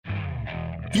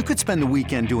You could spend the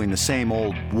weekend doing the same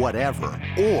old whatever,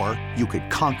 or you could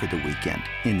conquer the weekend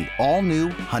in the all-new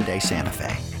Hyundai Santa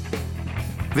Fe.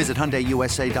 Visit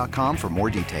HyundaiUSA.com for more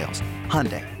details.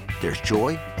 Hyundai, there's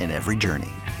joy in every journey.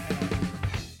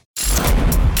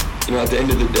 You know, at the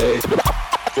end of the day,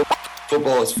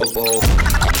 football is football.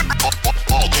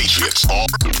 All Patriots, all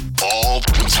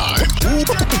the time.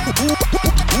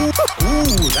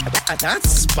 Ooh, that's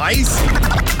spicy.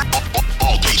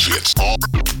 All Patriots, all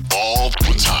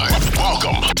the time.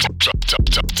 Welcome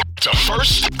to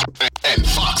First and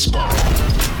Foxborough.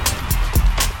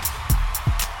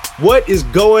 What is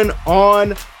going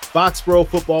on, Foxborough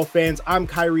football fans? I'm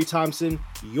Kyrie Thompson,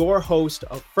 your host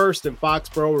of First and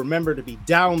Foxborough. Remember to be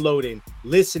downloading,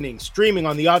 listening, streaming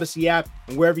on the Odyssey app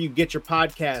and wherever you get your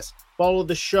podcasts. Follow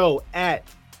the show at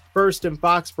First and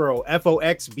Foxborough,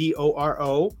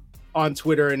 Foxboro, on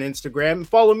Twitter and Instagram. And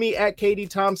follow me at KD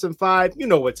Thompson5. You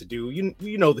know what to do.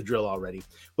 You know the drill already.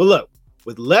 But look,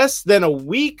 with less than a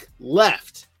week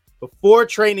left before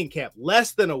training camp,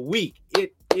 less than a week,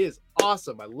 it is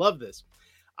awesome. I love this.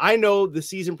 I know the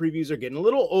season previews are getting a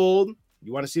little old.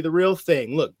 You want to see the real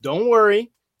thing. Look, don't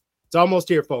worry. It's almost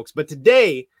here, folks. But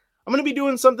today, I'm going to be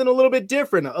doing something a little bit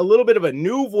different, a little bit of a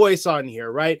new voice on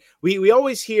here, right? We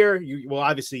always hear,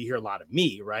 obviously you hear a lot of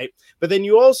me, right? But then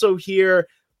you also hear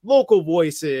local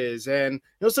voices and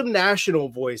some national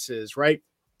voices, right?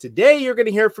 Today, you're going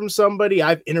to hear from somebody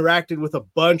I've interacted with a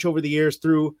bunch over the years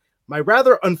through my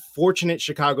rather unfortunate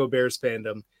Chicago Bears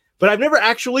fandom, but I've never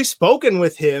actually spoken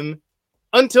with him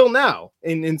until now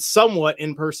in somewhat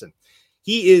in person.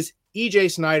 He is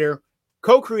EJ Snyder,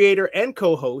 co-creator and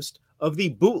co-host of the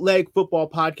Bootleg football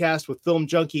podcast with film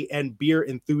junkie and beer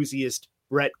enthusiast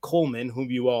Brett Coleman, whom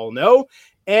you all know,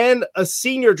 and a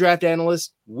senior draft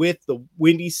analyst with the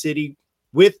Windy City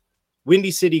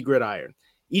Gridiron.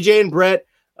 EJ and Brett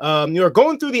are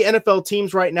going through the NFL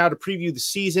teams right now to preview the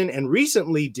season, and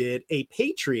recently did a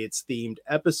Patriots themed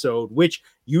episode, which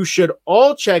you should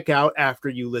all check out after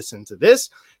you listen to this.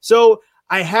 So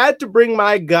I had to bring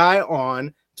my guy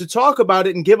on to talk about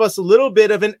it and give us a little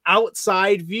bit of an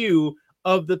outside view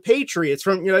of the Patriots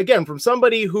from, from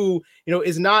somebody who,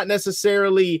 is not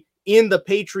necessarily in the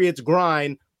Patriots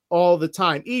grind all the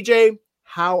time. EJ,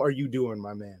 how are you doing,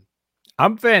 my man?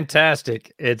 I'm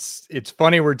fantastic. It's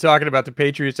funny we're talking about the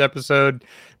Patriots episode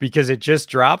because it just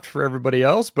dropped for everybody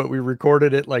else, but we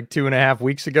recorded it like 2.5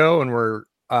 weeks ago, and we're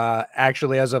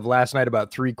actually, as of last night,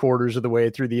 about 3/4 of the way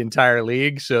through the entire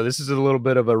league. So this is a little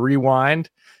bit of a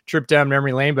rewind trip down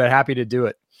memory lane, but happy to do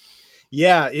it.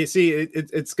 Yeah, you see,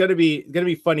 it's gonna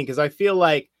be funny because I feel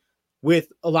like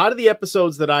with a lot of the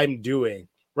episodes that I'm doing,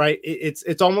 right,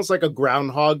 it's almost like a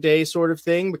Groundhog Day sort of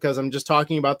thing because I'm just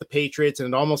talking about the Patriots,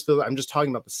 and it almost feels like I'm just talking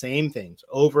about the same things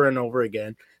over and over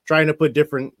again, trying to put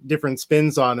different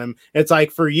spins on them. It's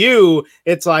like for you,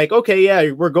 it's like, okay,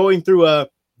 yeah, we're going through a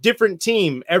different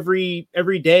team every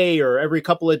day or every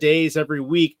couple of days, every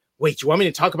week. Wait, you want me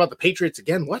to talk about the Patriots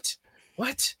again? What?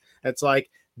 It's like,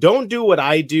 don't do what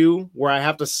I do where I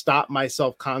have to stop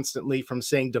myself constantly from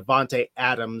saying Devontae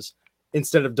Adams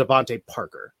instead of Devontae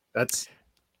Parker. That's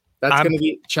going to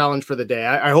be a challenge for the day.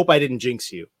 I hope I didn't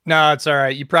jinx you. No, it's all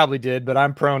right. You probably did, but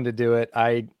I'm prone to do it.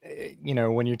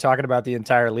 When you're talking about the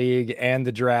entire league and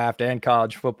the draft and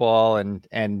college football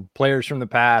and players from the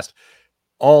past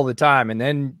all the time. And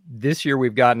then this year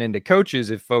we've gotten into coaches.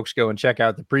 If folks go and check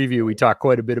out the preview, we talk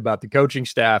quite a bit about the coaching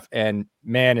staff, and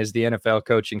man, is the NFL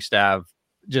coaching staff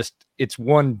it's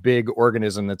one big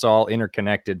organism that's all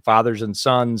interconnected, fathers and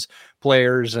sons,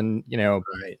 players, and,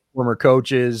 right, former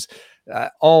coaches,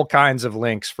 all kinds of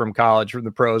links from college, from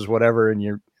the pros, whatever.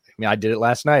 And I did it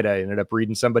last night. I ended up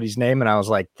reading somebody's name and I was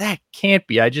like, that can't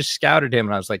be. I just scouted him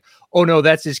and I was like, oh no,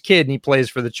 that's his kid and he plays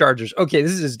for the Chargers. Okay,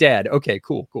 this is his dad. Okay,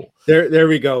 cool. There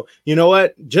we go. You know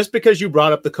what? Just because you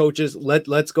brought up the coaches,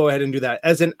 let's go ahead and do that.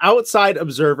 As an outside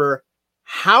observer,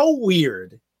 how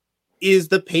weird is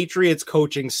the Patriots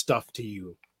coaching stuff to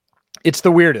you? It's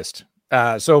the weirdest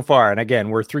so far. And again,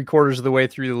 we're 3/4 of the way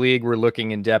through the league. We're looking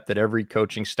in depth at every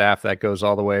coaching staff that goes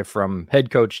all the way from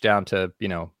head coach down to,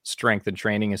 strength and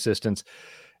training assistants.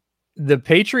 The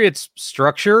Patriots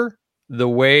structure, the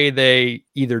way they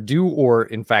either do or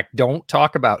in fact don't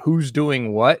talk about who's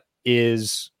doing what,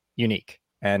 is unique.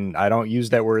 And I don't use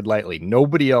that word lightly.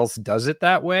 Nobody else does it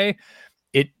that way.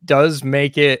 It does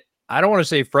make it, I don't want to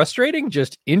say frustrating,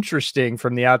 just interesting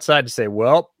from the outside to say,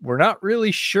 well, we're not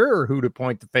really sure who to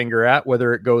point the finger at,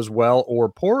 whether it goes well or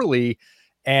poorly.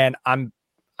 And I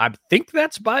think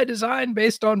that's by design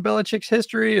based on Belichick's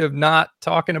history of not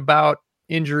talking about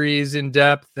injuries in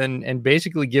depth and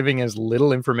basically giving as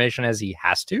little information as he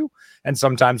has to, and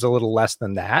sometimes a little less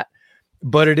than that.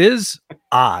 But it is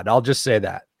odd. I'll just say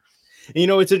that. You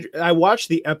know, I watched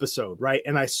the episode, right?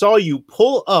 And I saw you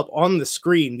pull up on the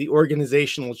screen the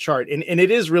organizational chart. And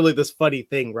it is really this funny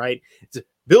thing, right? It's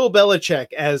Bill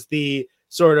Belichick as the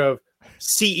sort of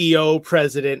CEO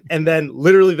president, and then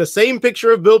literally the same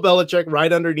picture of Bill Belichick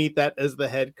right underneath that as the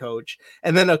head coach.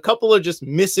 And then a couple of just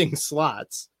missing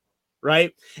slots,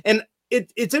 right? And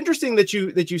it's interesting that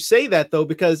you say that, though,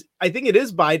 because I think it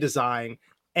is by design.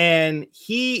 And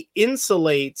he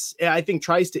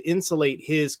tries to insulate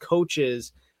his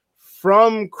coaches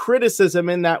from criticism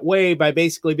in that way by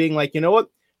basically being like, you know what,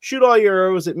 shoot all your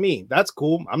arrows at me. That's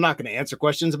cool. I'm not going to answer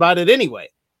questions about it anyway.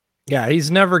 Yeah, he's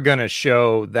never going to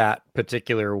show that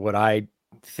particular, what I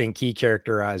think he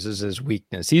characterizes as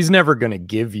weakness. He's never going to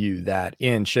give you that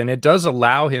inch. And it does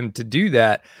allow him to do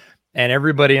that. And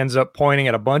everybody ends up pointing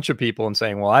at a bunch of people and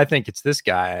saying, well, I think it's this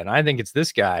guy, and I think it's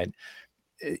this guy.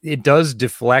 It does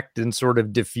deflect and sort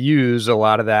of diffuse a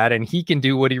lot of that. And he can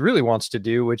do what he really wants to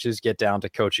do, which is get down to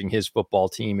coaching his football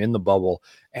team in the bubble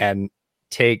and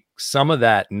take some of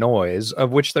that noise,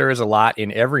 of which there is a lot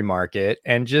in every market,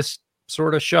 and just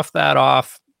sort of shove that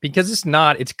off, because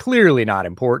it's clearly not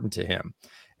important to him.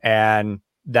 And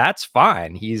that's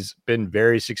fine. He's been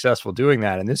very successful doing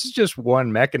that. And this is just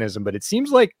one mechanism, but it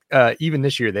seems like even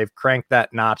this year, they've cranked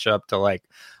that notch up to like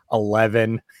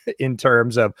 11 in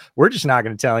terms of, we're just not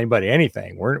going to tell anybody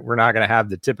anything. We're not going to have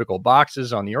the typical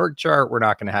boxes on the org chart. We're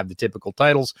not going to have the typical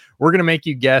titles. We're going to make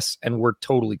you guess, and we're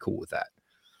totally cool with that.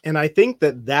 And I think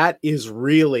that is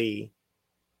really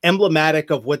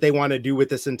emblematic of what they want to do with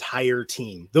this entire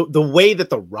team. The way that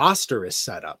the roster is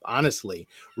set up, honestly,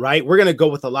 right? We're going to go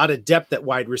with a lot of depth at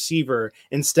wide receiver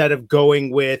instead of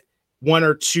going with one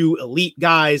or two elite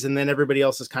guys and then everybody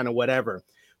else is kind of whatever.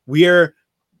 We're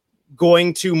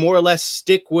going to more or less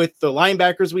stick with the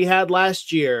linebackers we had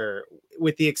last year,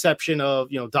 with the exception of,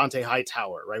 Dante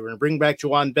Hightower, right? We're going to bring back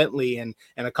Juwan Bentley and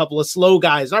a couple of slow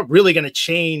guys. Not really going to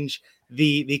change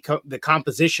the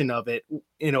composition of it,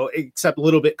 except a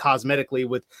little bit cosmetically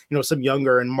with, some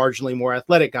younger and marginally more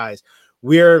athletic guys.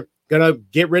 We're going to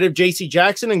get rid of JC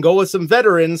Jackson and go with some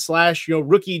veterans /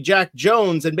 rookie Jack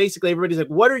Jones. And basically everybody's like,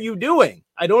 what are you doing?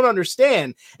 I don't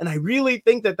understand. And I really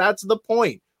think that that's the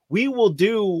point. We will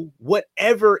do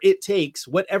whatever it takes,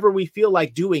 whatever we feel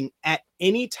like doing at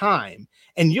any time.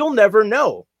 And you'll never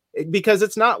know, because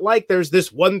it's not like there's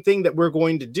this one thing that we're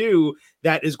going to do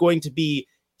that is going to be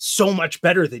so much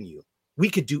better than you. We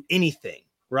could do anything,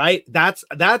 right? That's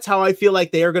how I feel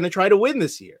like they are going to try to win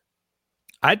this year.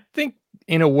 I think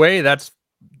in a way that's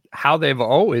how they've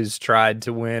always tried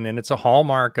to win. And it's a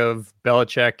hallmark of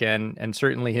Belichick and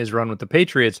certainly his run with the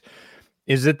Patriots,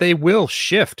 is that they will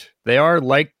shift. They are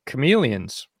like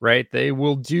chameleons, right? They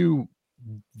will do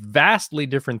vastly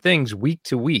different things week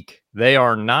to week. They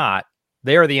are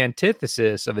the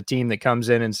antithesis of a team that comes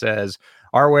in and says,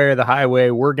 our way or the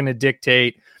highway, we're going to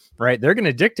dictate, right? They're going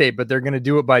to dictate, but they're going to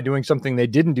do it by doing something they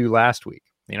didn't do last week.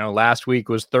 Last week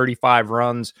was 35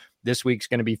 runs. This week's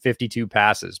going to be 52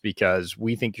 passes because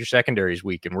we think your secondary is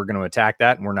weak and we're going to attack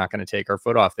that and we're not going to take our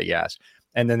foot off the gas.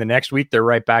 And then the next week, they're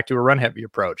right back to a run heavy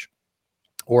approach.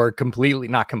 Or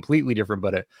not completely different,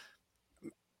 but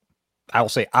I'll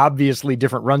say obviously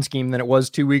different run scheme than it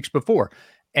was 2 weeks before.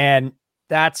 And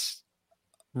that's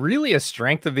really a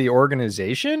strength of the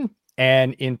organization.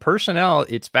 And in personnel,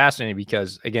 it's fascinating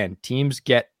because, again, teams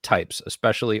get types,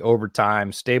 especially over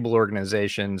time. Stable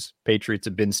organizations, Patriots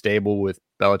have been stable with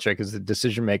Belichick as the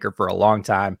decision maker for a long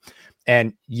time.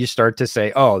 And you start to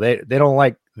say, oh, they don't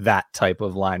like that type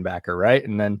of linebacker, right?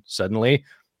 And then suddenly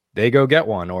they go get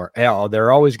one, or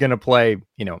they're always going to play,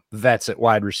 vets at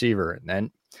wide receiver. And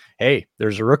then, hey,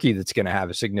 there's a rookie that's going to have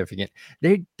a significant,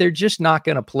 they're just not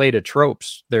going to play to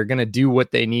tropes. They're going to do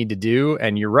what they need to do.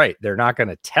 And you're right. They're not going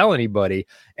to tell anybody.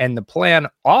 And the plan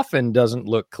often doesn't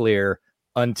look clear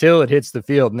until it hits the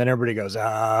field. And then everybody goes,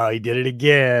 he did it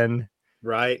again.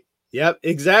 Right. Yep,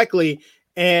 exactly.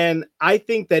 And I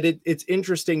think that it's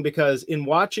interesting because in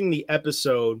watching the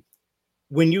episode,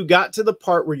 when you got to the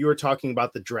part where you were talking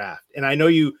about the draft, and I know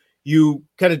you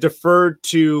kind of deferred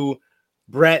to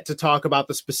Brett to talk about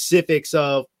the specifics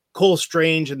of Cole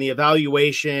Strange and the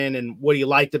evaluation and what he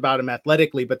liked about him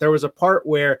athletically, but there was a part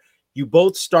where you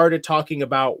both started talking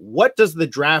about what does the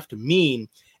draft mean,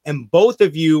 and both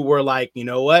of you were like, you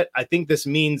know what, I think this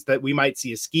means that we might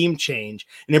see a scheme change.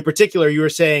 And in particular, you were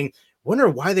saying, wonder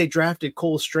why they drafted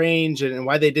Cole Strange and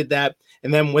why they did that.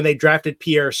 And then when they drafted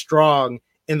Pierre Strong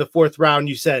in the 4th round,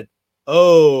 you said,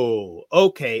 oh,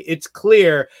 okay, it's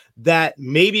clear that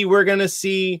maybe we're going to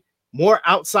see more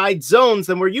outside zones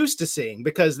than we're used to seeing,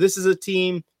 because this is a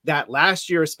team that last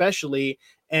year especially,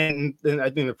 and I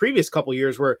think the previous couple of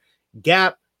years, were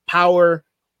gap power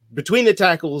between the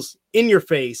tackles in your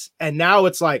face. And now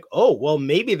it's like, oh, well,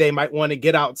 maybe they might want to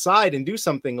get outside and do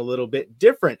something a little bit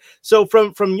different. So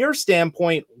from your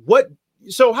standpoint,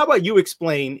 so how about you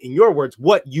explain in your words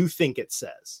what you think it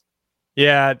says?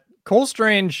 Yeah, Cole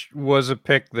Strange was a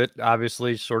pick that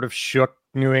obviously sort of shook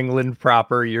New England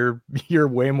proper. You're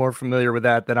way more familiar with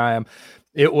that than I am.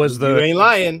 It was You ain't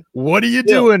lying. What are you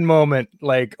doing moment?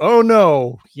 Like, oh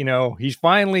no, he's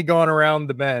finally gone around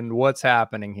the bend. What's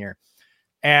happening here?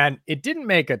 And it didn't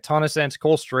make a ton of sense.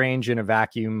 Cole Strange in a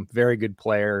vacuum, very good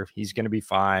player. He's going to be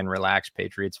fine. Relax,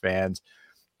 Patriots fans.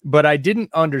 But I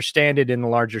didn't understand it in the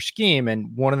larger scheme.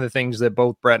 And one of the things that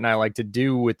both Brett and I like to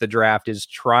do with the draft is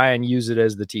try and use it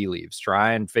as the tea leaves,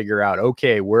 try and figure out,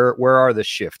 okay, where are the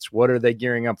shifts? What are they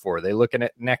gearing up for? Are they looking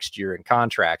at next year in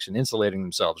contracts and insulating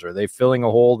themselves? Are they filling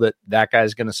a hole that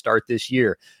guy's going to start this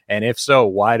year? And if so,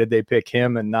 why did they pick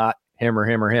him and not him or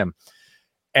him or him?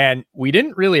 And we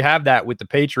didn't really have that with the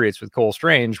Patriots with Cole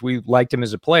Strange. We liked him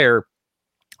as a player,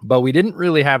 but we didn't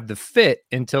really have the fit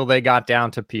until they got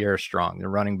down to Pierre Strong, the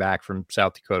running back from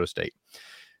South Dakota State.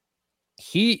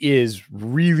 He is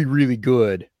really, really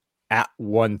good at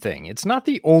one thing. It's not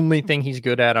the only thing he's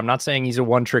good at. I'm not saying he's a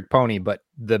one-trick pony, but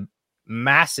the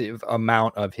massive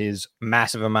amount of his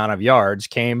massive amount of yards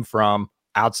came from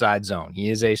outside zone. He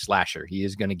is a slasher. He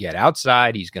is going to get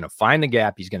outside. He's going to find the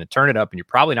gap. He's going to turn it up, and you're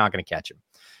probably not going to catch him.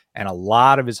 And a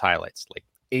lot of his highlights, like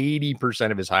 80%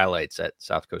 of his highlights at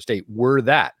South Dakota State were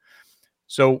that.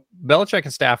 So Belichick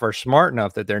and staff are smart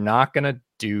enough that they're not going to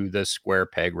do the square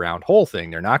peg round hole thing.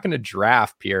 They're not going to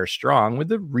draft Pierre Strong with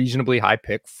a reasonably high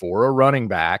pick for a running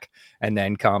back and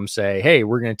then come say, hey,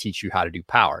 we're going to teach you how to do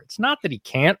power. It's not that he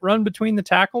can't run between the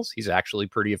tackles. He's actually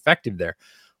pretty effective there.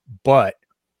 But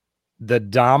the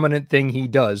dominant thing he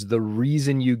does, the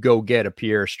reason you go get a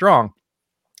Pierre Strong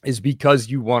is because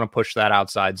you want to push that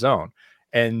outside zone.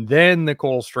 And then the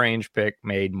Cole Strange pick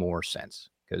made more sense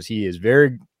because he is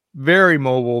very, very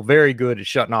mobile, very good at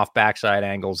shutting off backside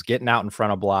angles, getting out in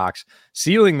front of blocks,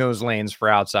 sealing those lanes for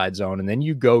outside zone. And then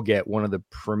you go get one of the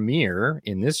premier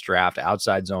in this draft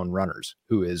outside zone runners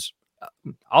who is,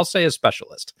 I'll say, a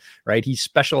specialist, right? He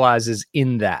specializes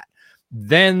in that.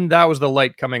 Then that was the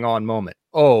light coming on moment.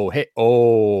 Oh,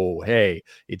 hey,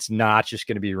 it's not just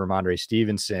going to be Ramondre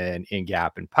Stevenson in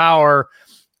gap and power,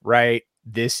 right?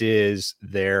 This is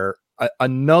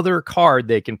another card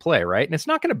they can play, right? And it's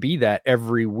not going to be that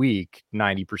every week,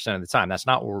 90% of the time. That's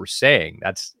not what we're saying.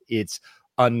 It's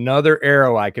another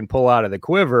arrow I can pull out of the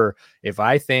quiver if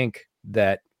I think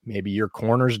that maybe your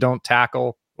corners don't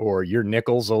tackle or your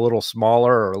nickel's a little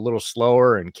smaller or a little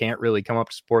slower and can't really come up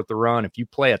to support the run. If you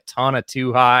play a ton of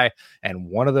too high and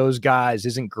one of those guys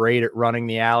isn't great at running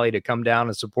the alley to come down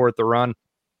and support the run,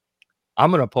 I'm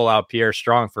going to pull out Pierre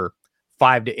Strong for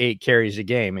 5 to 8 carries a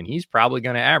game. And he's probably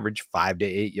going to average 5 to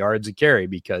 8 yards a carry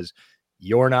because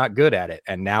you're not good at it.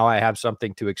 And now I have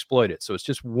something to exploit it. So it's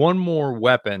just one more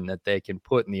weapon that they can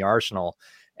put in the arsenal.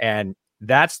 And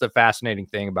that's the fascinating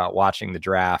thing about watching the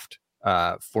draft.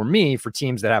 For me, for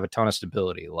teams that have a ton of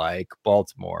stability, like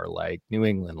Baltimore, like New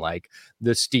England, like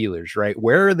the Steelers, right?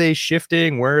 Where are they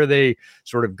shifting? Where are they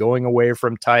sort of going away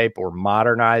from type or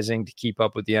modernizing to keep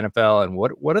up with the NFL? And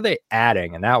what are they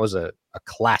adding? And that was a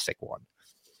classic one.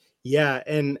 Yeah.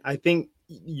 And I think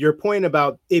your point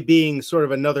about it being sort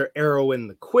of another arrow in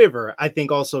the quiver, I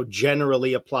think also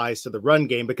generally applies to the run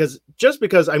game because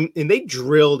they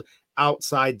drilled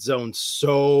outside zone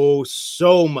so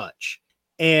much.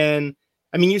 And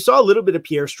I mean, you saw a little bit of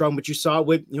Pierre Strong, but you saw it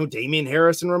with, Damian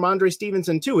Harris and Ramondre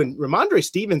Stevenson too. And Ramondre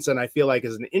Stevenson, I feel like,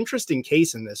 is an interesting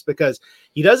case in this because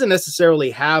he doesn't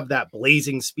necessarily have that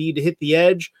blazing speed to hit the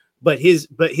edge, but his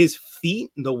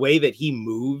feet, the way that he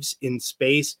moves in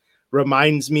space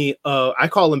reminds me of, I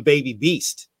call him Baby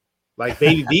Beast, like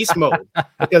Baby Beast mode,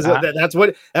 because that's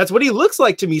what he looks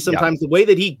like to me sometimes. The way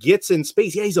that he gets in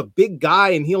space. Yeah, he's a big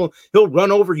guy and he'll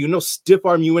run over you, stiff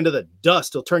arm you into the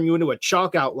dust. He'll turn you into a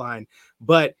chalk outline,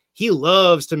 but he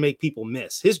loves to make people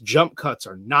miss. His jump cuts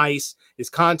are nice. His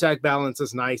contact balance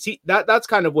is nice. That's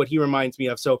kind of what he reminds me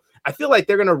of. So I feel like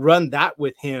they're going to run that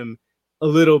with him a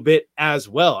little bit as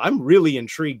well. I'm really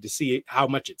intrigued to see how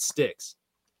much it sticks.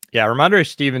 Yeah, Ramondre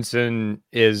Stevenson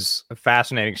is a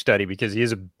fascinating study because he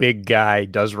is a big guy,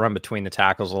 does run between the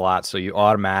tackles a lot. So you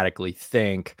automatically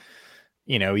think,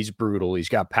 he's brutal. He's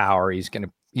got power. He's going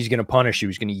to punish you.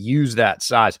 He's going to use that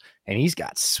size. And he's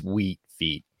got sweet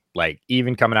feet. Like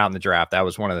even coming out in the draft, that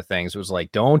was one of the things. It was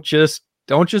like, don't just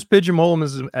pigeonhole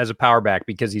him as a power back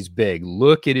because he's big.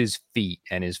 Look at his feet,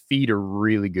 and his feet are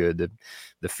really good.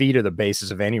 The feet are the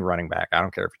basis of any running back. I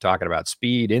don't care if you're talking about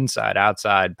speed, inside,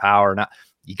 outside, power.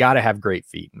 you got to have great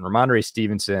feet. And Ramondre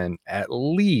Stevenson, at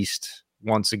least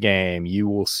once a game, you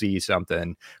will see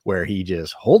something where he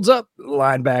just holds up the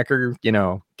linebacker,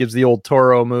 gives the old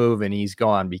Toro move, and he's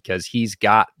gone because he's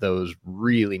got those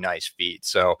really nice feet.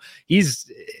 So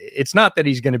it's not that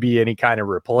he's going to be any kind of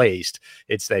replaced.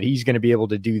 It's that he's going to be able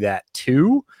to do that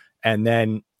too. And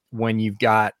then when you've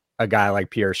got a guy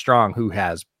like Pierre Strong, who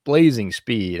has blazing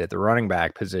speed at the running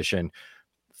back position,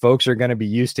 folks are going to be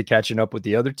used to catching up with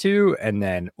the other two. And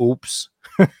then, oops,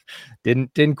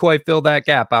 didn't quite fill that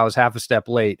gap. I was half a step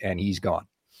late and he's gone.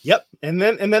 Yep. And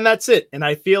then that's it. And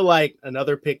I feel like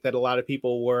another pick that a lot of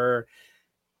people were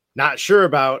not sure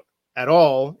about at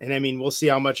all. And I mean, we'll see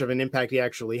how much of an impact he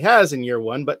actually has in year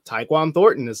one, but Tyquan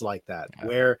Thornton is like that,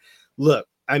 where look,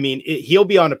 I mean, he'll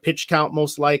be on a pitch count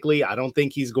most likely. I don't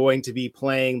think he's going to be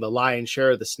playing the lion's share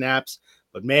of the snaps,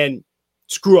 but man,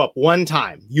 screw up one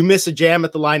time, you miss a jam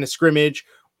at the line of scrimmage,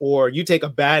 or you take a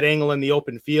bad angle in the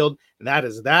open field, and that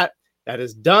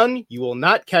is done. You will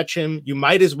not catch him. You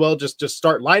might as well just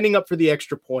start lining up for the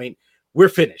extra point. We're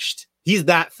finished. He's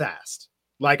that fast.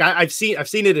 Like I've seen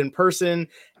it in person,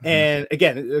 and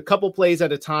again, a couple plays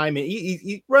at a time. And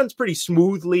he runs pretty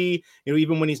smoothly,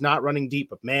 even when he's not running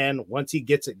deep. But man, once he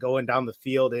gets it going down the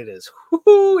field, it is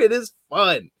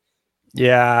fun.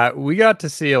 Yeah, we got to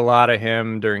see a lot of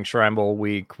him during Shrine Bowl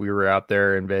week. We were out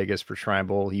there in Vegas for Shrine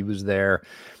Bowl. He was there.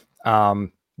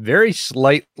 Very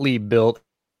slightly built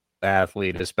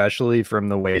athlete, especially from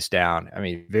the waist down. I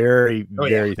mean, very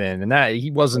thin. And that he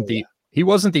wasn't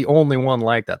the only one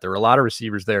like that. There were a lot of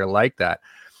receivers there like that.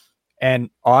 And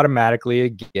automatically,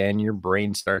 again, your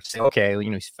brain starts saying, okay,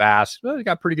 he's fast. Well, he's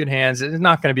got pretty good hands. It's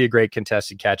not going to be a great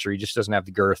contested catcher. He just doesn't have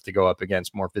the girth to go up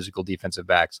against more physical defensive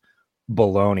backs.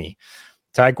 Baloney.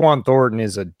 Tyquan Thornton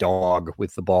is a dog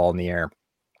with the ball in the air.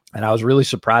 And I was really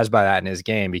surprised by that in his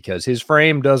game because his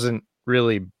frame doesn't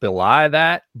really belie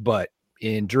that, but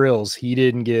in drills, he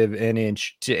didn't give an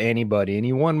inch to anybody, and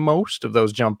he won most of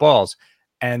those jump balls.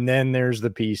 And then there's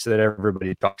the piece that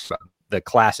everybody talks about, the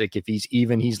classic, if he's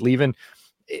even, he's leaving.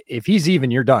 If he's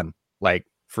even, you're done. Like,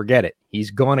 forget it.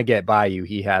 He's going to get by you.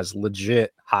 He has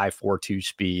legit high 4.2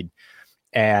 speed.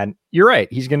 And you're right.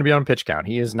 He's going to be on pitch count.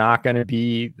 He is not going to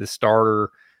be the starter,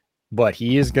 but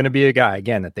he is going to be a guy,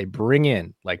 again, that they bring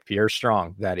in like Pierre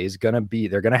Strong. That is going to be,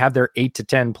 they're going to have their 8 to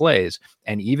 10 plays.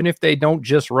 And even if they don't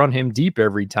just run him deep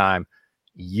every time,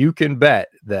 you can bet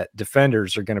that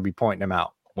defenders are going to be pointing him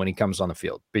out when he comes on the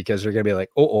field, because they're going to be like,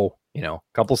 a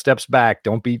couple steps back.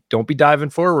 Don't be diving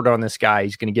forward on this guy.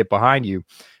 He's going to get behind you.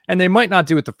 And they might not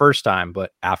do it the first time,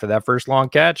 but after that first long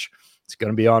catch, it's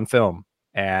going to be on film.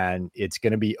 And it's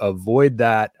going to be avoid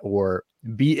that or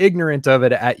be ignorant of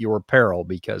it at your peril,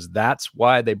 because that's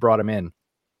why they brought him in.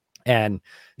 And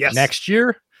next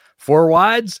year, 4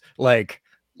 wides, like,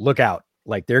 look out.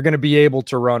 Like, they're going to be able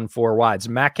to run 4 wides.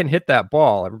 Mac can hit that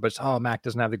ball. Everybody's, Mac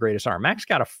doesn't have the greatest arm. Mac's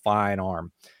got a fine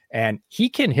arm, and he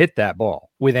can hit that ball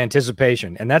with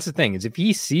anticipation. And that's the thing, is if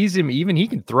he sees him, even he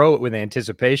can throw it with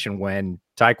anticipation when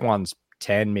Tyquan's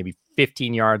 10, maybe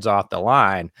 15 yards off the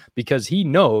line, because he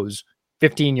knows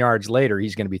 15 yards later,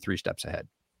 he's going to be 3 steps ahead.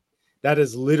 That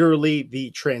is literally the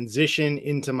transition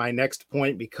into my next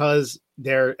point, because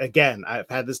there, again, I've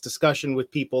had this discussion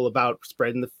with people about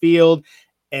spreading the field,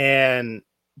 and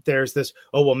there's this,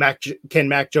 can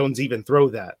Mac Jones even throw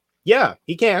that? Yeah,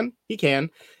 he can.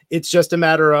 It's just a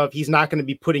matter of he's not going to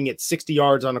be putting it 60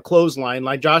 yards on a clothesline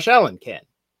like Josh Allen can.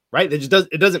 Right? It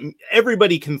doesn't,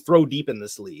 everybody can throw deep in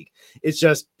this league. It's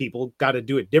just people got to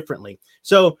do it differently.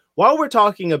 So while we're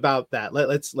talking about that,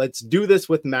 let's do this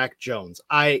with Mac Jones.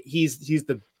 He's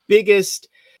the biggest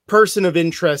person of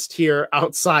interest here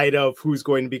outside of who's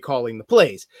going to be calling the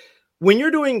plays. When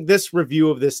you're doing this review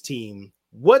of this team,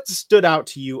 what stood out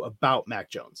to you about Mac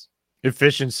Jones?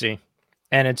 Efficiency.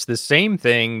 And it's the same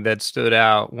thing that stood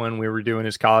out when we were doing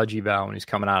his college eval when he's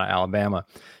coming out of Alabama.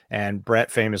 And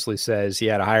Brett famously says he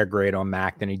had a higher grade on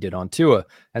Mac than he did on Tua.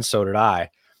 And so did I.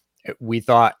 We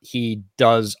thought he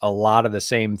does a lot of the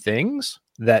same things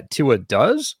that Tua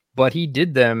does, but he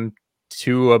did them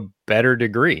to a better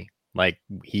degree. Like,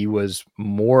 he was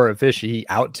more efficient. He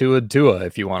out-Tua'd Tua,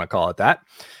 if you want to call it that.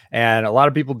 And a lot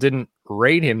of people didn't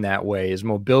rate him that way. His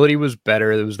mobility was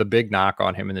better. There was the big knock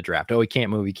on him in the draft. He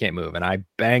can't move. And I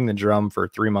banged the drum for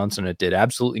 3 months and it did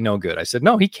absolutely no good. I said,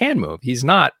 no, he can move. He's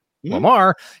not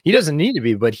Lamar. He doesn't need to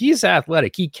be, but he's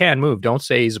athletic. He can move. Don't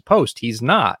say he's a post. He's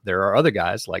not. There are other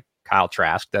guys like Kyle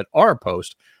Trask that are a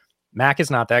post. Mac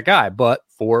is not that guy, but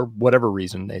for whatever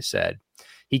reason, they said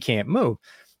he can't move.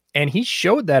 And he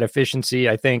showed that efficiency,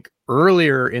 I think,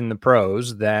 earlier in the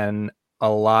pros than a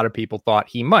lot of people thought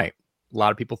he might. A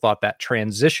lot of people thought that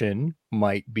transition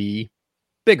might be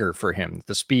bigger for him.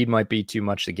 The speed might be too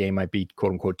much. The game might be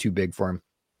quote unquote too big for him.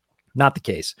 Not the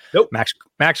case. Nope.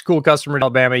 Max, cool customer at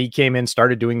Alabama. He came in,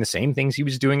 started doing the same things he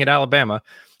was doing at Alabama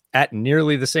at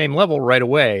nearly the same level right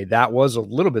away. That was a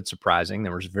little bit surprising.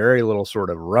 There was very little sort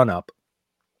of run up,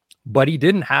 but he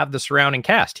didn't have the surrounding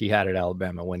cast he had at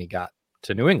Alabama when he got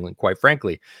to New England. Quite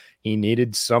frankly, he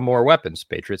needed some more weapons.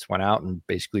 Patriots went out and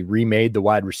basically remade the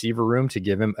wide receiver room to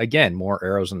give him, again, more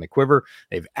arrows in the quiver.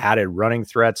 They've added running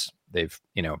threats. They've,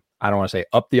 I don't want to say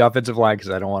up the offensive line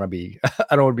because I don't want to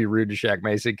be rude to Shaq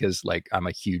Mason because like I'm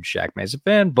a huge Shaq Mason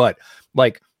fan, but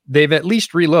like they've at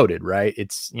least reloaded, right?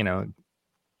 It's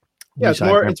it's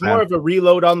more of a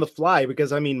reload on the fly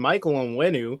because I mean Michael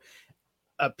Onwenu,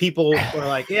 people are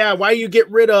like, yeah, why you get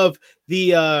rid of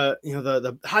the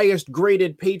the highest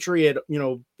graded Patriot,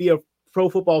 via Pro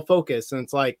Football Focus, and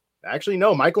it's like actually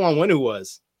no, Michael Onwenu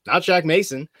was not Shaq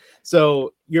Mason,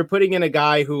 so you're putting in a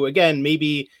guy who again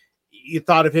maybe you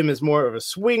thought of him as more of a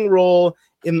swing role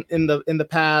in the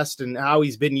past and how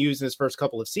he's been used in his first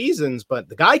couple of seasons, but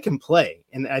the guy can play.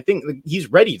 And I think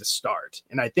he's ready to start.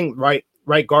 And I think right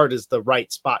guard is the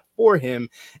right spot for him.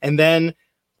 And then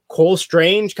Cole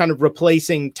Strange kind of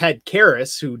replacing Ted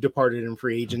Karras, who departed in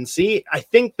free agency. I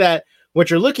think that what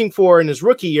you're looking for in his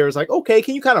rookie year is like, okay,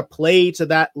 can you kind of play to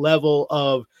that level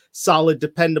of solid,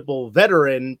 dependable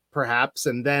veteran, perhaps?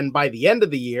 And then by the end of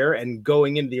the year and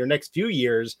going into your next few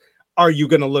years, are you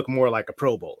going to look more like a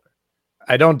Pro Bowler?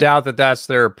 I don't doubt that that's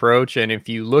their approach. And if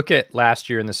you look at last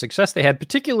year and the success they had,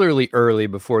 particularly early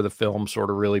before the film sort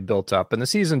of really built up, and the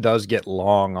season does get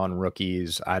long on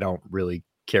rookies. I don't really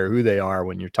care who they are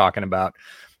when you're talking about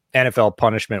NFL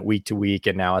punishment week to week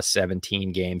and now a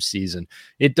 17-game season.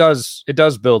 It does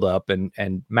build up,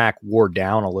 and Mac wore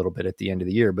down a little bit at the end of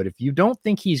the year. But if you don't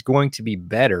think he's going to be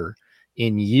better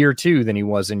in year two than he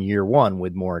was in year one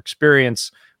with more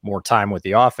experience, more time with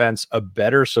the offense, a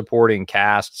better supporting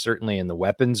cast, certainly in the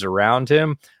weapons around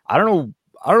him, I don't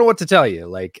know what to tell you.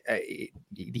 Like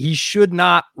he should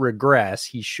not regress.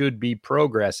 He should be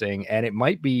progressing, and it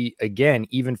might be, again,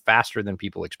 even faster than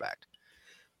people expect.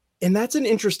 And that's an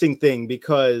interesting thing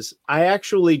because I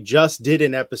actually just did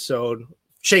an episode,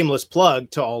 shameless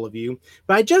plug to all of you,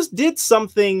 but I just did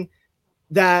something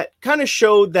that kind of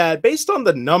showed that based on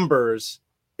the numbers,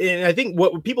 and I think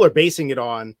what people are basing it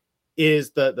on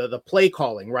is the play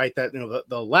calling, right? That,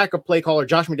 the lack of play caller,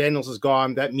 Josh McDaniels is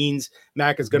gone. That means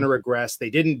Mac is going to regress. They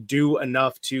didn't do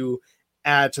enough to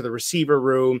add to the receiver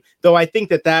room, though I think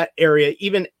that area,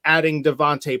 even adding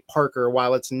Devontae Parker,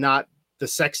 while it's not the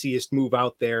sexiest move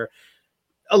out there,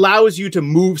 allows you to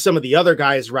move some of the other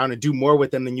guys around and do more with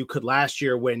them than you could last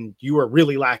year when you were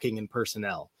really lacking in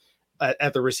personnel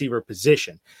at the receiver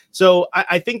position. So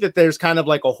I think that there's kind of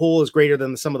like a whole is greater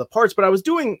than the sum of the parts, but I was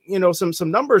doing,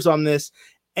 some numbers on this,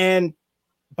 and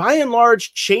by and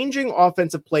large, changing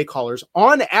offensive play callers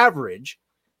on average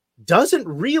doesn't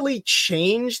really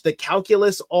change the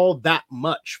calculus all that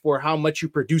much for how much you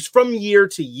produce from year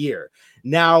to year.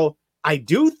 Now, I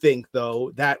do think,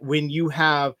 though, that when you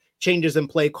have changes in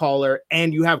play caller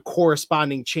and you have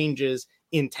corresponding changes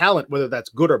in talent, whether that's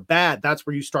good or bad, that's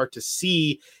where you start to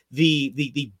see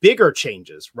the bigger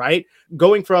changes, right?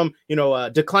 Going from,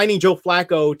 declining Joe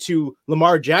Flacco to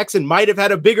Lamar Jackson might have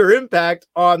had a bigger impact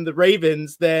on the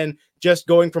Ravens than just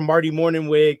going from Marty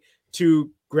Mornhinweg to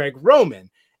Greg Roman.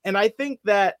 And I think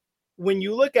that when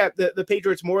you look at the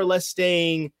Patriots more or less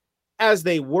staying as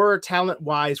they were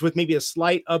talent-wise, with maybe a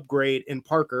slight upgrade in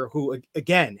Parker, who,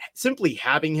 again, simply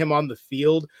having him on the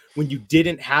field when you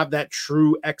didn't have that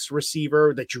true X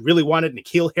receiver that you really wanted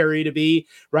N'Keal Harry to be,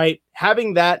 right?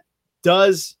 Having that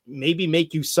does maybe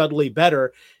make you subtly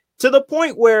better, to the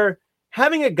point where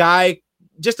having a guy,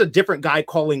 just a different guy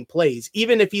calling plays,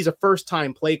 even if he's a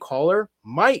first-time play caller,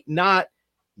 might not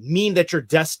mean that you're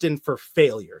destined for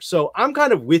failure. So I'm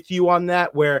kind of with you on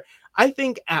that, where I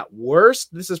think at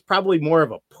worst, this is probably more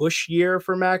of a push year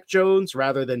for Mac Jones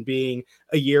rather than being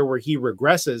a year where he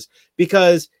regresses,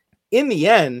 because in the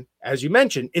end, as you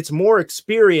mentioned, it's more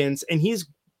experience, and he's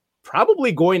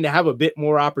probably going to have a bit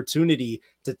more opportunity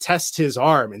to test his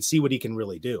arm and see what he can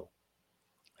really do.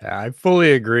 Yeah, I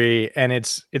fully agree. And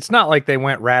it's not like they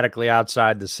went radically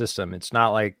outside the system. It's not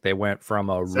like they went from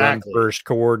a run first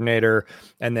coordinator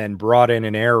and then brought in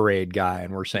an air raid guy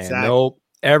and we're saying, nope,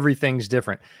 everything's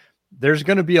different. There's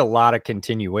going to be a lot of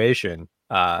continuation.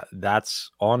 That's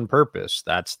on purpose.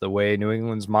 That's the way New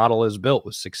England's model is built,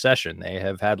 with succession. They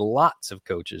have had lots of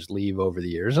coaches leave over the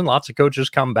years and lots of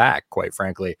coaches come back, quite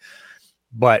frankly.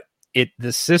 But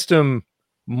the system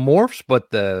morphs, but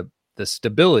the the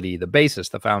stability, the basis,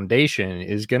 the foundation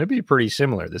is going to be pretty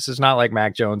similar. This is not like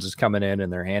Mac Jones is coming in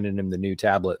and they're handing him the new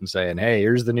tablet and saying, hey,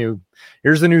 here's the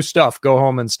new stuff. Go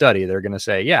home and study. They're going to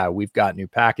say, yeah, we've got new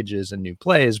packages and new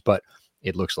plays, but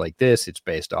it looks like this. It's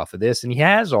based off of this. And he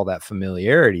has all that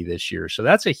familiarity this year. So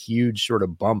that's a huge sort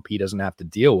of bump he doesn't have to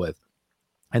deal with.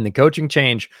 And the coaching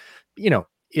change,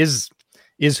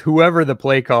 is whoever the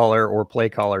play caller or play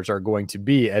callers are going to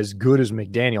be as good as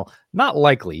McDaniel? Not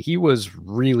likely. He was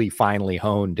really finely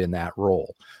honed in that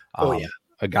role.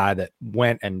 A guy that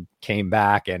went and came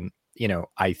back. And,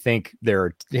 I think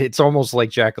it's almost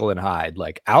like Jekyll and Hyde.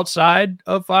 Like outside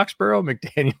of Foxborough,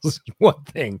 McDaniel's is one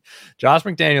thing. Josh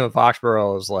McDaniel at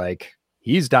Foxborough is like,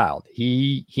 he's dialed.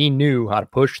 He knew how to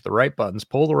push the right buttons,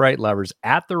 pull the right levers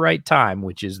at the right time,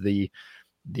 which is the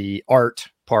art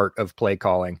part of play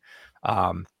calling.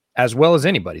 As well as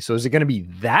anybody. So is it going to be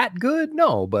that good?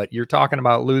 No, but you're talking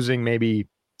about losing maybe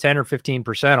 10 or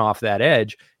 15% off that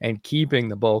edge and keeping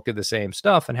the bulk of the same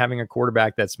stuff and having a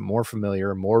quarterback that's more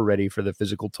familiar, more ready for the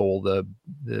physical toll the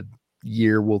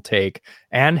year will take,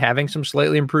 and having some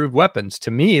slightly improved weapons. To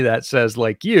me, that says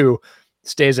like you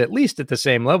stays at least at the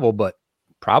same level, but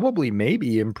probably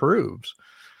maybe improves.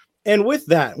 And with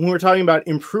that, when we're talking about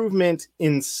improvement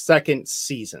in second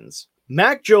seasons,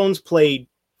 Mac Jones played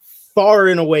far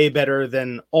and away better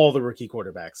than all the rookie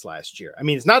quarterbacks last year. I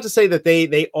mean, it's not to say that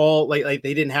they all like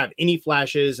they didn't have any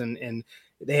flashes and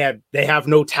they have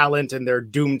no talent and they're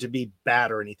doomed to be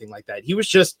bad or anything like that. He was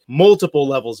just multiple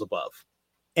levels above.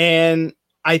 And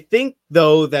I think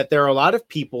though that there are a lot of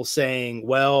people saying,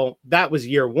 well, that was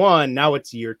year one. Now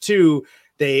it's year two.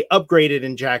 They upgraded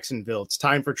in Jacksonville. It's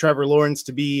time for Trevor Lawrence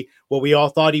to be what we all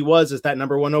thought he was, as that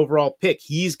number one overall pick.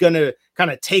 He's going to kind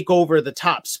of take over the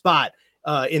top spot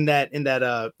in that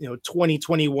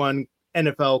 2021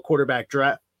 NFL quarterback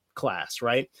draft class,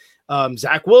 right?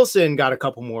 Zach Wilson got a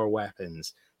couple more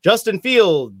weapons. Justin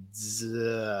Fields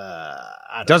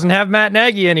doesn't have Matt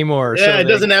Nagy anymore. Yeah, it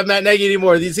doesn't have Matt Nagy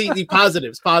anymore. These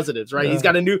positives, right? He's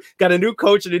got a new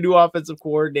coach and a new offensive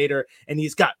coordinator, and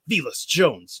he's got Velus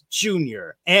Jones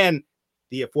Jr. and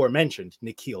the aforementioned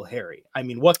N'Keal Harry. I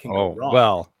mean, what can go wrong?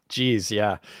 Well, geez,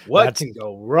 yeah. What can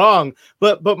go wrong?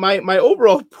 But my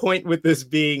overall point with this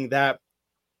being that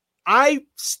I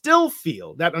still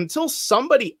feel that until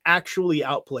somebody actually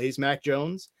outplays Mac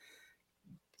Jones,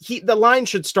 the line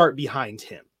should start behind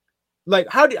him. Like,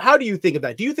 how do you think of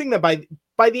that? Do you think that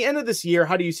by the end of this year,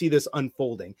 how do you see this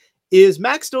unfolding? Is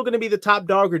Mac still going to be the top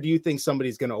dog, or do you think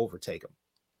somebody's going to overtake him?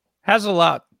 Has a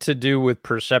lot to do with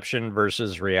perception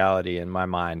versus reality in my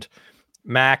mind.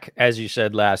 Mac, as you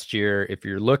said last year, if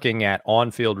you're looking at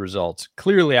on-field results,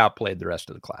 clearly outplayed the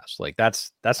rest of the class. Like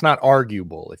that's not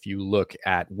arguable if you look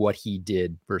at what he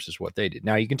did versus what they did.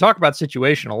 Now, you can talk about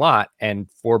situation a lot, and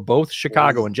for both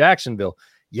Chicago and Jacksonville,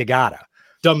 you gotta.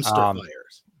 Dumpster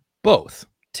fires. Both.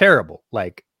 Terrible.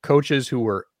 Like coaches who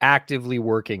were actively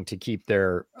working to keep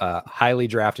their highly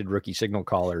drafted rookie signal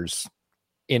callers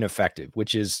ineffective,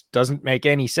 which doesn't make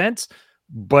any sense,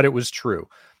 but it was true.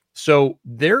 So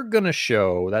they're going to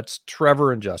show, that's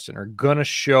Trevor and Justin, are going to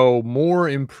show more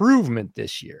improvement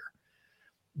this year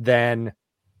than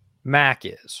Mac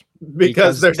is.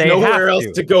 Because there's nowhere else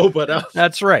to go but up.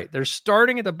 That's right. They're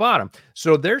starting at the bottom.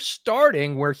 So they're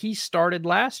starting where he started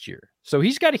last year. So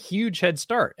he's got a huge head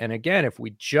start. And again, if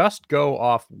we just go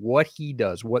off what he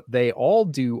does, what they all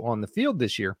do on the field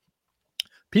this year,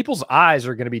 people's eyes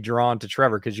are going to be drawn to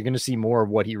Trevor because you're going to see more of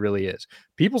what he really is.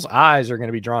 People's eyes are going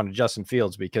to be drawn to Justin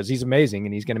Fields because he's amazing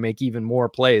and he's going to make even more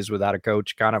plays without a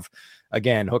coach kind of,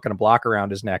 again, hooking a block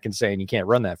around his neck and saying you can't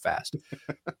run that fast.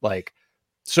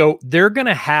 So they're going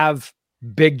to have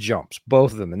big jumps,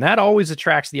 both of them. And that always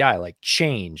attracts the eye. Like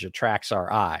change attracts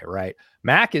our eye, right?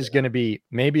 Mac is going to be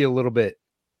maybe a little bit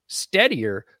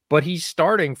steadier, but he's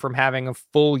starting from having a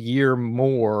full year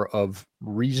more of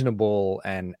reasonable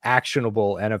and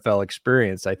actionable NFL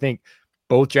experience. I think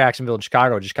both Jacksonville and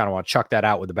Chicago just kind of want to chuck that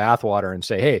out with the bathwater and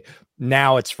say, hey,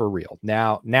 now it's for real.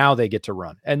 Now they get to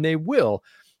run. And they will.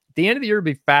 At the end of the year, it'll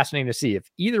be fascinating to see if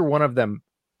either one of them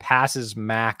passes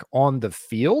Mac on the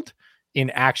field in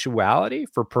actuality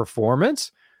for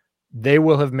performance. They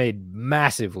will have made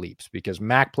massive leaps because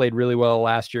Mac played really well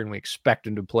last year and we expect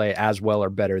him to play as well or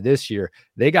better this year.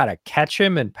 They got to catch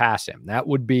him and pass him. That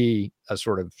would be a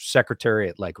sort of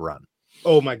secretariat-like run.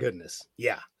 Oh my goodness.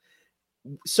 Yeah.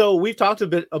 So we've talked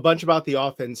a bunch about the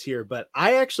offense here, but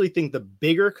I actually think the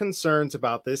bigger concerns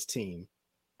about this team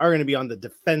are going to be on the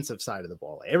defensive side of the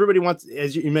ball. Everybody wants,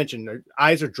 as you mentioned, their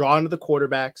eyes are drawn to the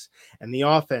quarterbacks and the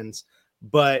offense,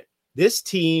 but this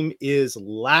team is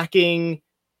lacking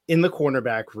in the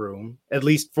cornerback room, at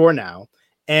least for now.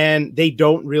 and they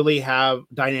don't really have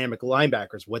dynamic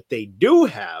linebackers. What they do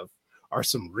have are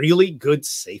some really good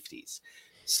safeties.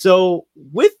 So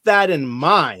with that in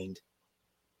mind,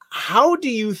 how do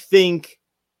you think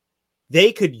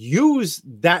they could use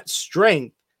that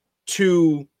strength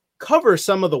to cover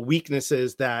some of the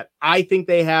weaknesses that I think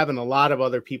they have and a lot of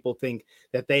other people think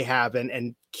that they have,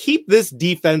 and keep this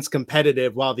defense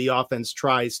competitive while the offense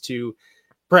tries to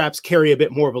perhaps carry a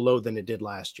bit more of a load than it did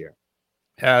last year?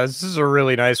 Yeah, this is a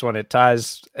really nice one. It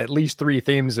ties at least three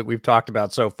themes that we've talked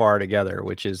about so far together,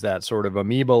 which is that sort of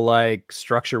amoeba-like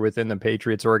structure within the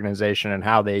Patriots organization and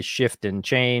how they shift and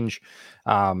change,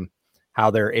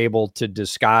 how they're able to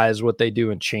disguise what they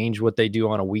do and change what they do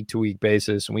on a week-to-week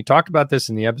basis. And we talked about this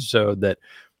in the episode, that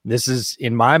this is,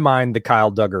 in my mind, the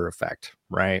Kyle Duggar effect,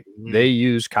 right? They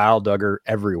use Kyle Duggar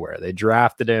everywhere. They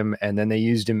drafted him, and then they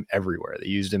used him everywhere. They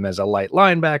used him as a light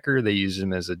linebacker. They used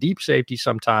him as a deep safety,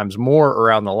 sometimes more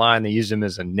around the line. They used him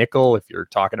as a nickel, if you're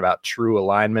talking about true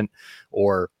alignment,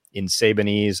 or in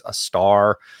Sabanese, a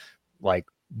star. Like,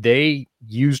 they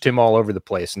used him all over the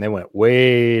place, and they went,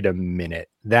 wait a minute.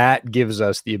 That gives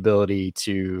us the ability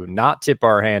to not tip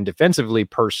our hand defensively,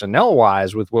 personnel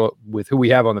wise, with who we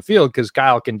have on the field, because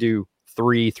Kyle can do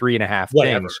three and a half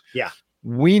things. Yeah.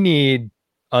 We need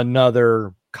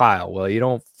another Kyle. Well, you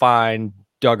don't find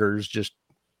Duggars just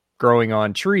growing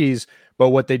on trees, but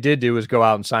what they did do is go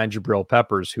out and sign Jabril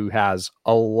Peppers, who has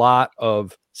a lot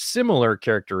of similar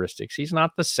characteristics. He's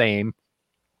not the same,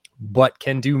 but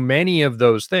can do many of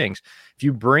those things. If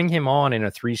you bring him on in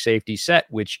a 3 safety set,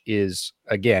 which is,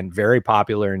 again, very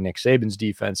popular in Nick Saban's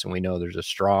defense, and we know there's a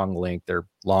strong link. They're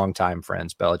longtime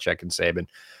friends, Belichick and Saban.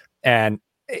 And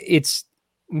it's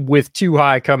with 2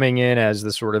 high coming in as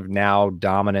the sort of now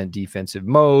dominant defensive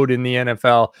mode in the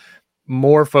NFL,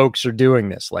 more folks are doing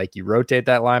this. Like, you rotate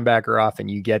that linebacker off and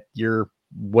you get your,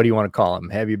 what do you want to call him?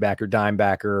 Heavy backer, dime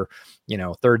backer,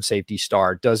 3rd safety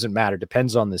star. It doesn't matter.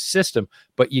 Depends on the system,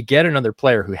 but you get another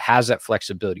player who has that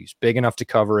flexibility. He's big enough to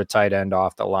cover a tight end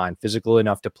off the line, physical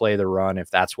enough to play the run, if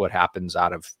that's what happens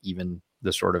out of even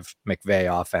the sort of McVay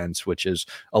offense, which is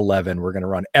 11. We're going to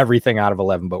run everything out of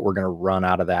 11, but we're going to run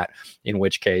out of that, in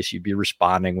which case you'd be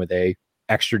responding with a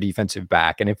extra defensive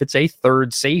back. And if it's a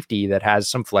 3rd safety that has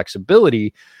some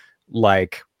flexibility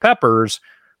like Peppers,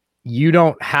 you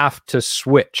don't have to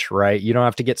switch, right? You don't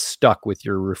have to get stuck with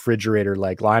your refrigerator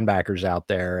like linebackers out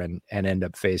there and end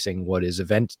up facing what is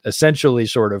essentially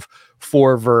sort of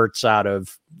 4 verts out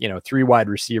of, 3 wide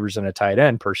receivers and a tight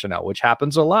end personnel, which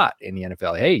happens a lot in the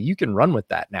NFL. Hey, you can run with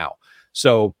that now.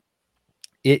 So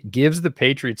it gives the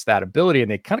Patriots that ability,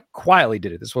 and they kind of quietly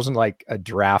did it. This wasn't like a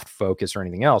draft focus or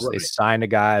anything else. Right. They signed a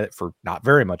guy for not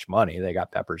very much money. They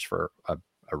got Peppers for a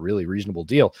really reasonable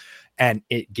deal, and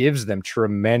it gives them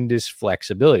tremendous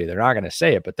flexibility. They're not going to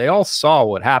say it, but they all saw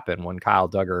what happened when Kyle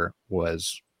Duggar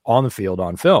was on the field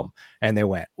on film, and they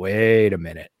went, wait a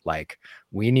minute, like,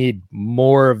 we need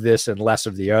more of this and less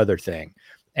of the other thing.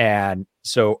 And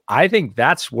so I think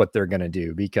that's what they're going to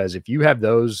do, because if you have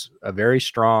a very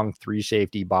strong 3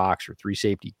 safety box or 3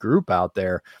 safety group out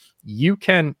there, you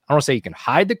can, I don't want to say you can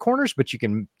hide the corners, but you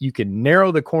can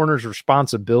narrow the corner's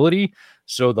responsibility.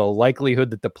 So the likelihood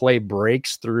that the play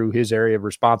breaks through his area of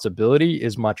responsibility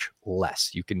is much less.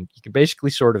 You can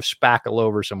basically sort of spackle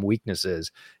over some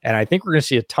weaknesses. And I think we're going to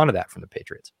see a ton of that from the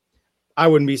Patriots. I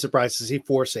wouldn't be surprised to see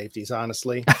 4 safeties,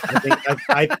 honestly.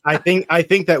 I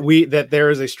think that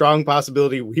there is a strong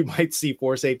possibility we might see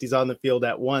 4 safeties on the field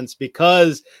at once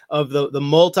because of the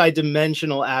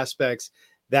multi-dimensional aspects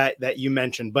that you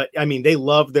mentioned. But I mean, they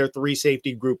loved their 3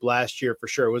 safety group last year for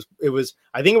sure. It was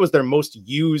I think it was their most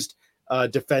used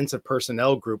defensive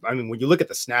personnel group. I mean, when you look at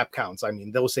the snap counts, I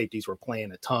mean, those safeties were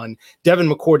playing a ton. Devin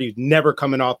McCourty never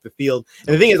coming off the field.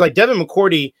 And the thing is, like, Devin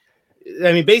McCourty,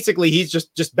 I mean, basically he's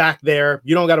just back there.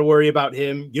 You don't got to worry about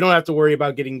him. You don't have to worry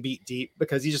about getting beat deep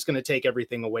because he's just going to take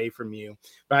everything away from you.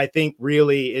 But I think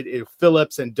really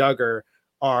Phillips and Duggar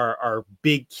are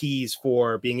big keys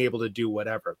for being able to do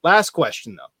whatever. Last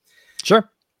question though. Sure.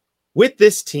 With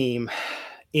this team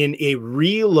in a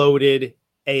reloaded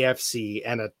AFC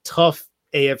and a tough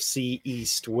AFC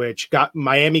East, which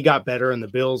Miami got better and the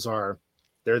Bills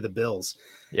they're the Bills.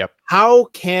 Yep. How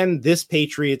can this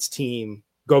Patriots team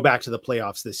go back to the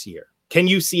playoffs this year? Can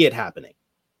you see it happening?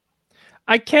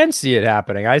 I can see it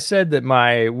happening. I said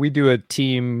that we do a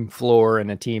team floor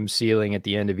and a team ceiling at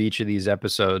the end of each of these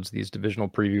episodes, these divisional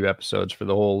preview episodes for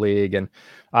the whole league. And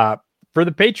for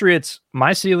the Patriots,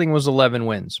 my ceiling was 11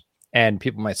 wins. And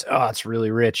people might say, oh, it's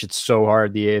really rich. It's so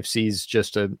hard. The AFC is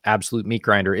just an absolute meat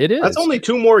grinder. It is. That's only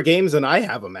 2 more games than I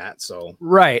have them at. So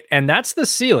right. And that's the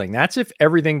ceiling. That's if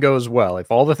everything goes well.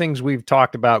 If all the things we've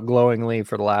talked about glowingly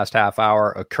for the last half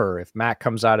hour occur, if Matt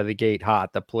comes out of the gate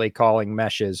hot, the play calling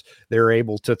meshes, they're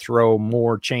able to throw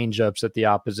more changeups at the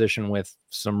opposition with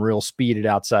some real speed at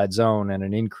outside zone and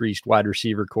an increased wide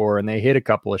receiver core, and they hit a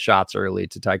couple of shots early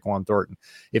to Tyquan Thornton.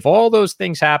 If all those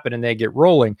things happen and they get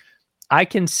rolling, I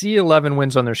can see 11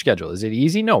 wins on their schedule. Is it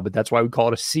easy? No, but that's why we call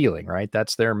it a ceiling, right?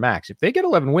 That's their max. If they get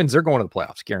 11 wins, they're going to the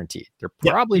playoffs, guaranteed. They're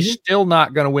probably still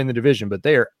not going to win the division, but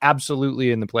they are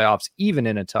absolutely in the playoffs, even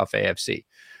in a tough AFC.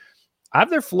 I have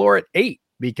their floor at 8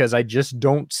 because I just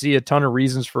don't see a ton of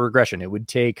reasons for regression. It would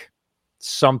take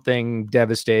something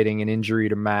devastating, an injury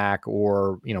to Mac,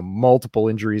 or, multiple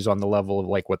injuries on the level of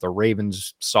like what the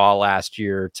Ravens saw last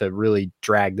year to really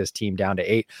drag this team down to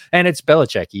 8. And it's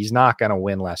Belichick. He's not going to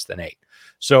win less than 8.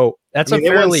 So that's a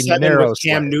fairly narrow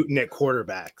Cam Newton at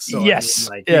quarterback. So yes,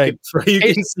 you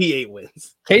can see 8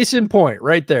 wins. Case in point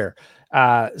right there.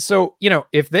 So,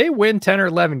 if they win 10 or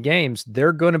 11 games,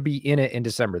 they're going to be in it in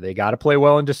December. They got to play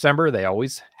well in December. They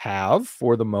always have,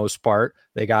 for the most part.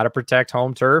 They got to protect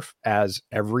home turf, as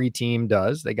every team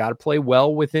does. They got to play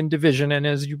well within division. And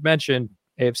as you mentioned,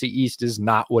 AFC East is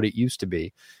not what it used to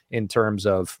be in terms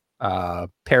of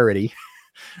parity,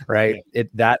 right?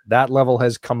 That level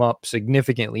has come up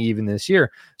significantly even this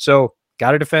year. So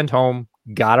got to defend home.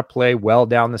 Got to play well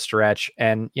down the stretch.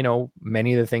 And,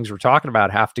 many of the things we're talking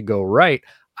about have to go right.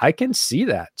 I can see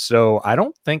that. So I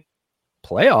don't think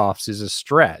playoffs is a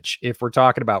stretch. If we're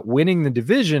talking about winning the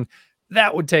division,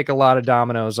 that would take a lot of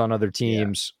dominoes on other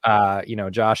teams. Yeah.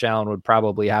 Josh Allen would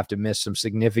probably have to miss some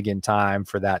significant time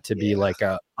for that to be like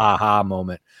a aha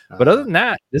moment. But other than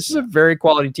that, this is a very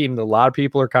quality team that a lot of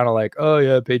people are kind of like, oh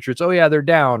yeah, Patriots. Oh yeah, they're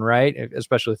down, right?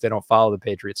 Especially if they don't follow the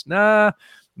Patriots. Nah,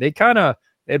 they kind of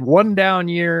had one down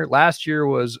year. Last year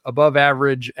was above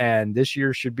average, and this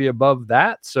year should be above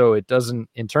that. So it doesn't,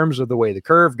 in terms of the way the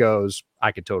curve goes,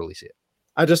 I could totally see it.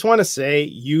 I just want to say,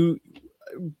 you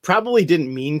probably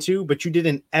didn't mean to, but you did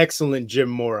an excellent Jim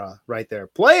Mora right there.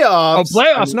 Playoffs. Oh,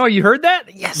 playoffs. No, you heard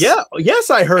that? Yes. Yeah. Yes,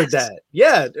 I heard that.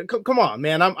 Yeah. Come on,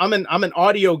 man. I'm an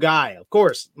audio guy. Of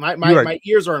course. My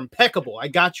ears are impeccable. I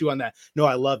got you on that. No,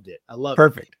 I loved it. I love it.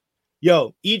 Perfect.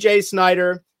 Yo, EJ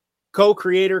Snyder,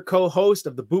 co-creator, co-host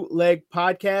of the Bootleg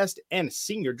podcast, and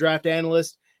senior draft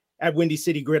analyst at Windy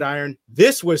City Gridiron.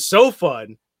 This was so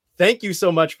fun. Thank you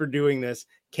so much for doing this.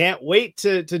 Can't wait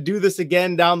to do this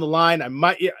again down the line.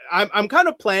 I'm kind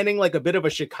of planning like a bit of a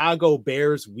Chicago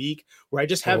Bears week where I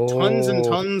just have tons and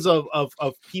tons of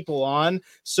people on.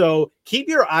 So keep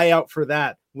your eye out for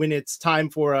that when it's time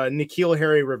for a N'Keal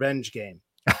Harry revenge game.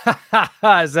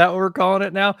 Is that what we're calling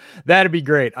it now? That'd be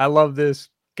great. I love this.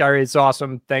 Kyrie, it's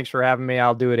awesome. Thanks for having me.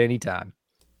 I'll do it anytime.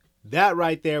 That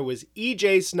right there was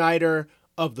EJ Snyder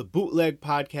of the Bootleg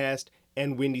podcast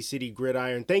and Windy City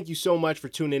Gridiron. Thank you so much for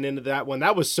tuning into that one.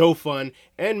 That was so fun.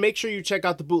 And make sure you check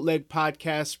out the Bootleg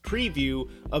podcast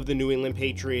preview of the New England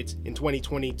Patriots in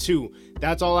 2022.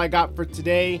 That's all I got for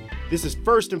today. This is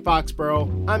First in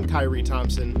Foxborough. I'm Kyrie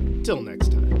Thompson. Till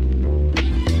next time.